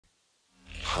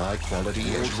high-quality,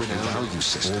 world-renowned value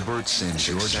system. the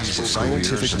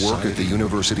scientific work at the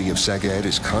University of Szeged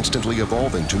is constantly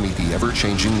evolving to meet the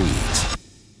ever-changing needs.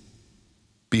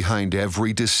 Behind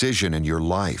every decision in your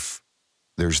life,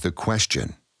 there's the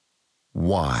question,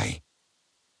 why?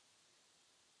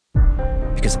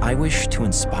 Because I wish to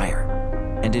inspire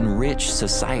and enrich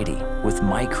society with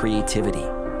my creativity.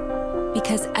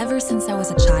 Because ever since I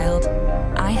was a child,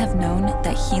 I have known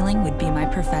that healing would be my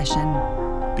profession.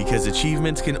 Because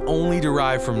achievements can only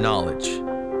derive from knowledge.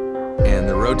 And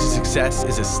the road to success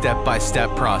is a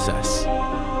step-by-step process.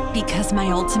 Because my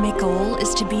ultimate goal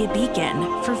is to be a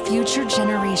beacon for future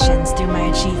generations through my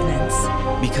achievements.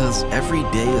 Because every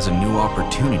day is a new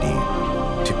opportunity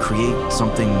to create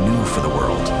something new for the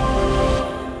world.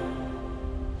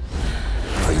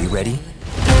 Are you ready?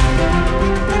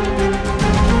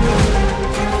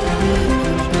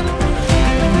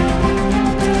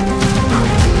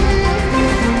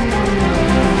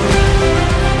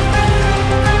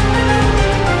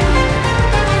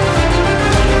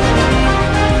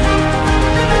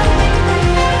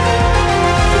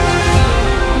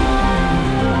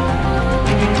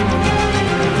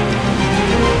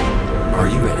 Are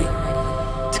you ready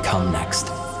to come next?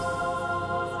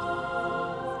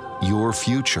 Your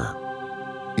future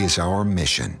is our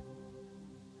mission.